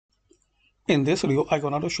In this video, I'm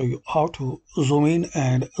going to show you how to zoom in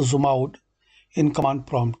and zoom out in command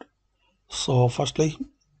prompt. So firstly,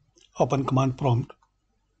 open command prompt.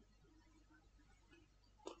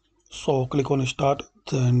 So click on start,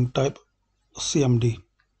 then type CMD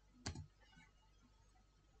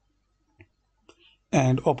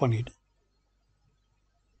and open it.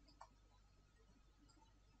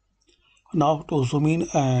 Now to zoom in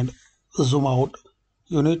and zoom out,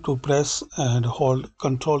 you need to press and hold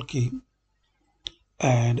Control key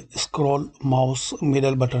and scroll mouse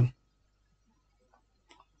middle button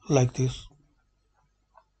like this.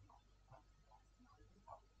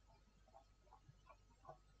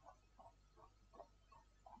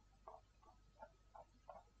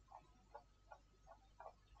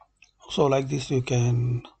 So like this you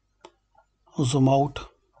can zoom out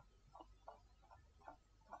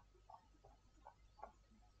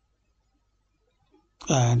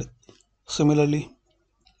and similarly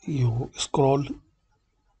you scroll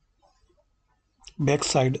back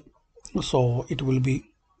side so it will be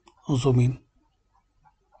zoom in.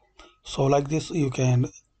 So like this you can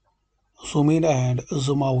zoom in and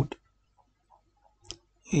zoom out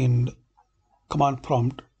in command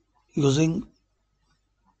prompt using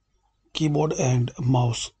keyboard and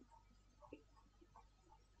mouse.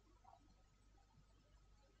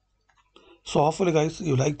 So hopefully guys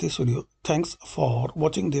you like this video. Thanks for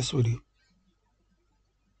watching this video.